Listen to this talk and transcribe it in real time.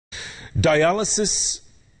Dialysis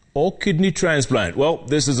or kidney transplant? Well,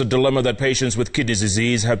 this is a dilemma that patients with kidney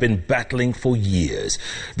disease have been battling for years.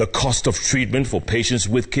 The cost of treatment for patients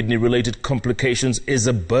with kidney-related complications is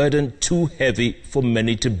a burden too heavy for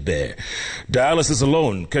many to bear. Dialysis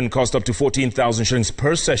alone can cost up to 14,000 shillings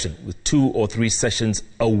per session, with 2 or 3 sessions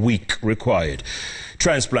a week required.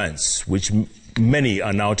 Transplants, which many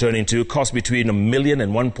are now turning to, cost between 1 million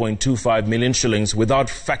and 1.25 million shillings without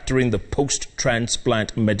factoring the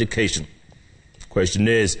post-transplant medication. Question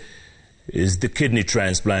is the kidney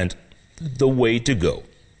transplant the way to go?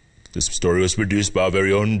 This story was produced by our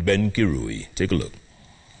very own Ben Kirui. Take a look.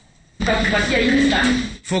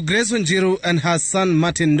 For Grace Wanjiru and her son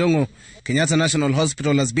Martin Ndongo, Kenyatta National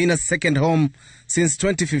Hospital has been a second home since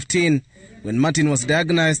 2015 when Martin was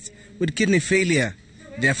diagnosed with kidney failure.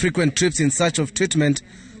 Their frequent trips in search of treatment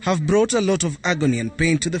have brought a lot of agony and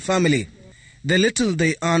pain to the family. The little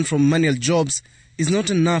they earn from manual jobs is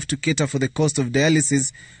not enough to cater for the cost of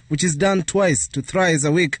dialysis, which is done twice to thrice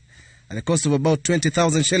a week at the cost of about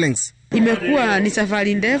 20,000 shillings. Imekuwa ni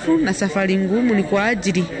safari ndefu na safari ngumu, ni kwa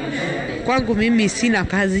ajili kwangu mimi sina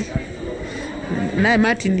kazi. Naye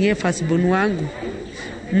Martin ndiye firstborn wangu.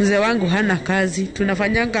 Mzee wangu hana kazi.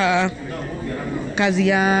 Tunafanyanga kazi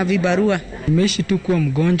ya vibarua. Nimeishi tu kuwa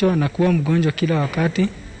mgonjwa na kuwa mgonjwa kila wakati.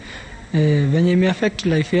 Venye imeaffect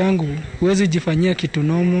life yangu, huwezi jifanyia kitu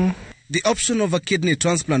nomo. The option of a kidney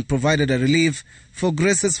transplant provided a relief for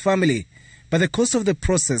Grace's family, but the cost of the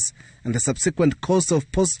process and the subsequent cost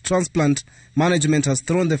of post-transplant management has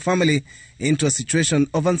thrown the family into a situation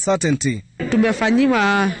of uncertainty.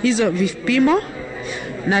 Tumefanyiwa hizo vipimo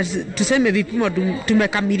na tuseme vipimo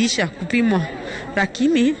tumekamilisha kupimwa,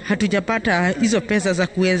 lakini hatujapata hizo pesa za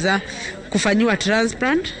kuweza kufanyiwa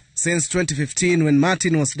transplant. Since 2015, when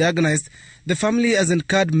Martin was diagnosed, the family has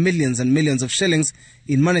incurred millions and millions of shillings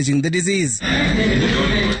in managing the disease.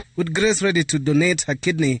 With Grace ready to donate her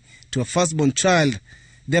kidney to a firstborn child,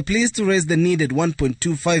 they are pleased to raise the needed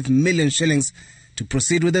 1.25 million shillings to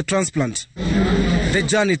proceed with the transplant. The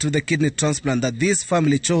journey to the kidney transplant that this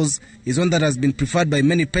family chose is one that has been preferred by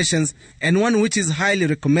many patients and one which is highly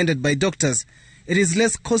recommended by doctors. It is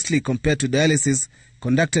less costly compared to dialysis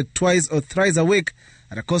conducted twice or thrice a week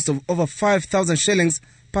at a cost of over 5,000 shillings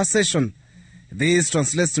per session. This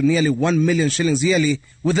translates to nearly 1 million shillings yearly.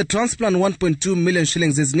 With the transplant, 1.2 million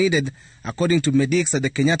shillings is needed, according to medics at the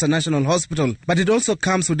Kenyatta National Hospital. But it also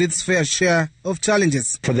comes with its fair share of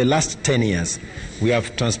challenges. For the last 10 years, we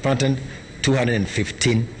have transplanted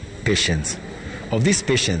 215 patients. Of these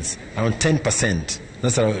patients, around 10%,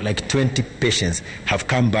 that's like 20 patients, have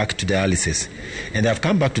come back to dialysis. And they have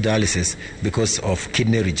come back to dialysis because of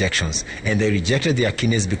kidney rejections. And they rejected their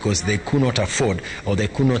kidneys because they could not afford or they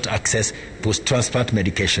could not access post-transplant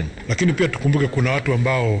medication. Lakini pia tukumbuke kuna watu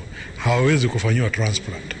ambao hawawezi kufanyiwa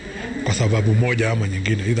transplant kwa sababu moja ama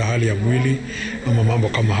nyingine, either hali ya mwili ama mambo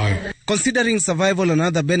kama hayo. Considering survival and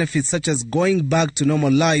other benefits such as going back to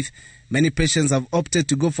normal life, many patients have opted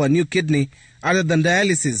to go for a new kidney other than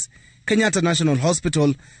dialysis. Kenyatta National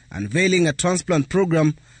Hospital unveiling a transplant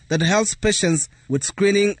program that helps patients with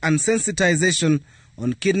screening and sensitization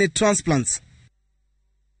on kidney transplants.